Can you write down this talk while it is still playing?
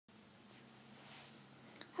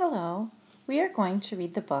Hello, we are going to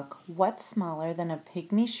read the book What's Smaller Than a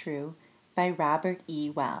Pygmy Shrew by Robert E.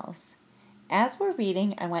 Wells. As we're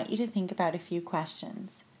reading, I want you to think about a few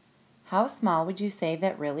questions. How small would you say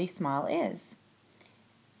that really small is?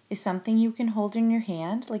 Is something you can hold in your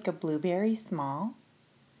hand, like a blueberry, small?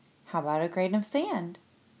 How about a grain of sand?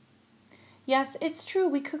 Yes, it's true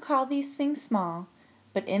we could call these things small,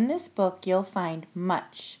 but in this book you'll find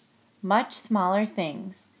much smaller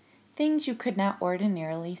things you could not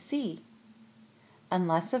ordinarily see.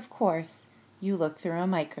 Unless, of course, you look through a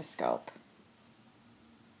microscope.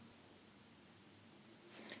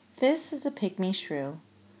 This is a pygmy shrew.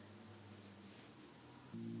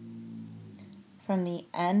 From the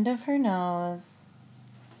end of her nose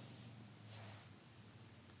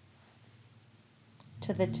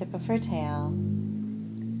to the tip of her tail,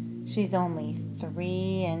 she's only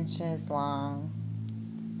 3 inches long.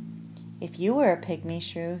 If you were a pygmy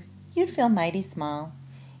shrew, you'd feel mighty small.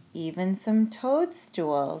 Even some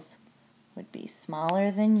toadstools would be smaller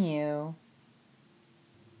than you.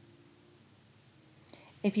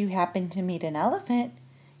 If you happened to meet an elephant,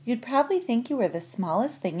 you'd probably think you were the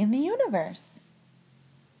smallest thing in the universe.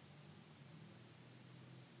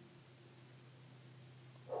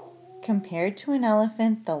 Compared to an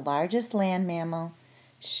elephant, the largest land mammal,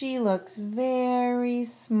 she looks very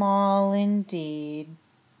small indeed.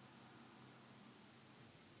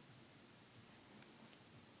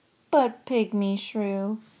 But pygmy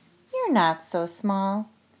shrew, you're not so small.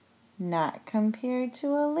 Not compared to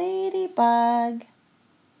a ladybug.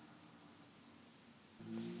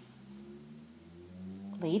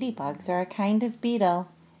 Ladybugs are a kind of beetle,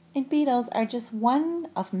 and beetles are just one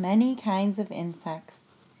of many kinds of insects.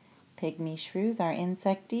 Pygmy shrews are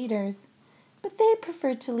insect eaters, but they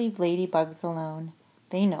prefer to leave ladybugs alone.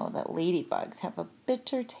 They know that ladybugs have a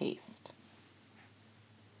bitter taste.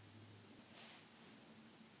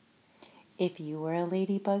 If you were a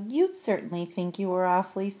ladybug, you'd certainly think you were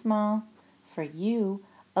awfully small. For you,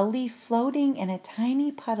 a leaf floating in a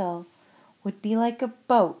tiny puddle would be like a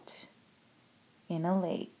boat in a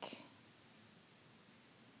lake.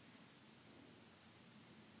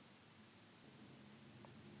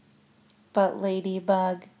 But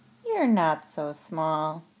ladybug, you're not so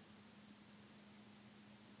small.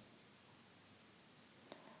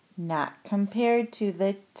 Not compared to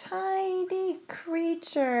the tiny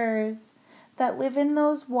creatures that live in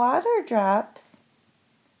those water drops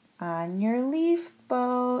on your leaf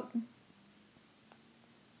boat.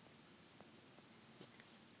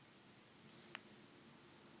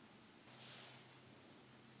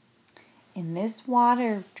 In this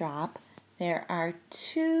water drop, there are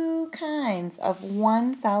 2 kinds of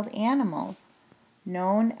one-celled animals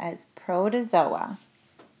known as protozoa.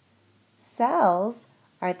 Cells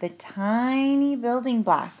are the tiny building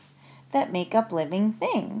blocks that make up living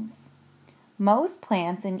things. Most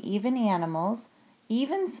plants and even animals,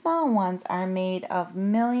 even small ones, are made of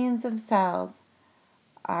millions of cells.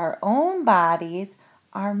 Our own bodies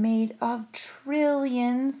are made of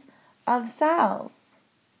trillions of cells.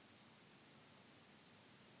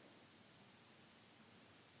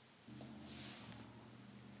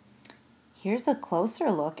 Here's a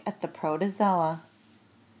closer look at the protozoa.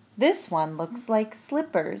 This one looks like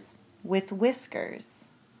slippers with whiskers.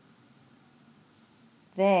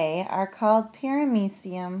 They are called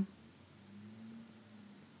paramecium.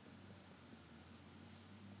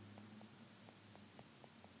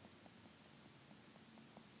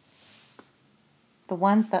 The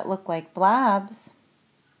ones that look like blobs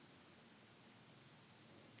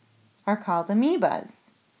are called amoebas.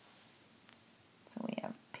 So we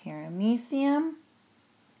have paramecium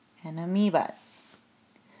and amoebas.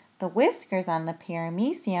 The whiskers on the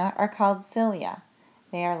paramecia are called cilia.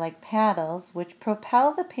 They are like paddles which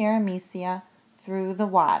propel the paramecia through the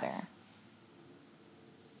water.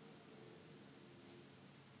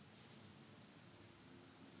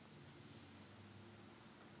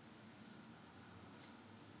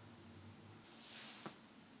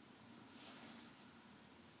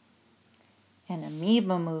 An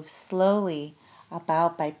amoeba moves slowly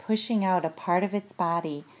about by pushing out a part of its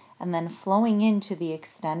body and then flowing into the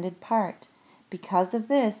extended part. Because of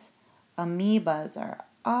this, amoebas are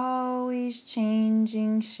always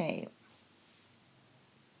changing shape.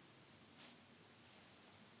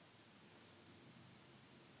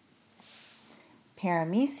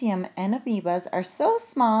 Paramecium and amoebas are so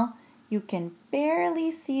small you can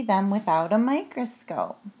barely see them without a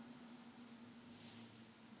microscope.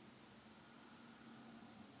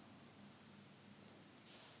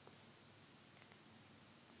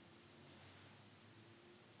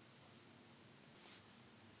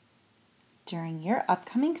 During your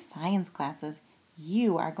upcoming science classes,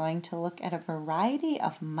 you are going to look at a variety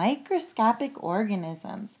of microscopic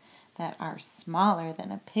organisms that are smaller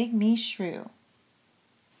than a pygmy shrew.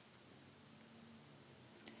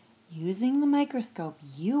 Using the microscope,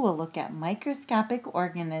 you will look at microscopic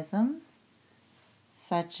organisms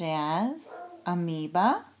such as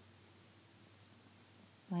amoeba,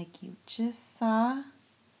 like you just saw,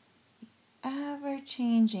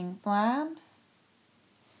 ever-changing blobs.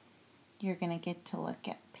 You're going to get to look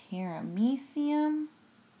at paramecium.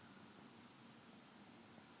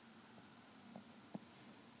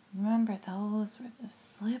 Remember, those were the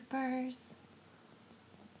slippers,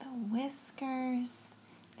 the whiskers,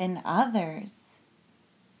 and others,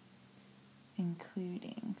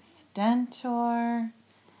 including stentor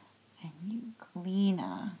and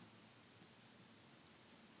euglena.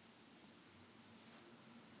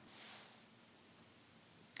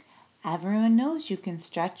 Everyone knows you can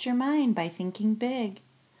stretch your mind by thinking big,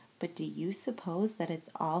 but do you suppose that it's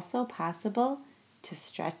also possible to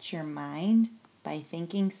stretch your mind by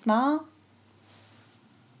thinking small?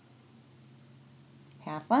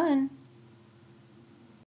 Have fun!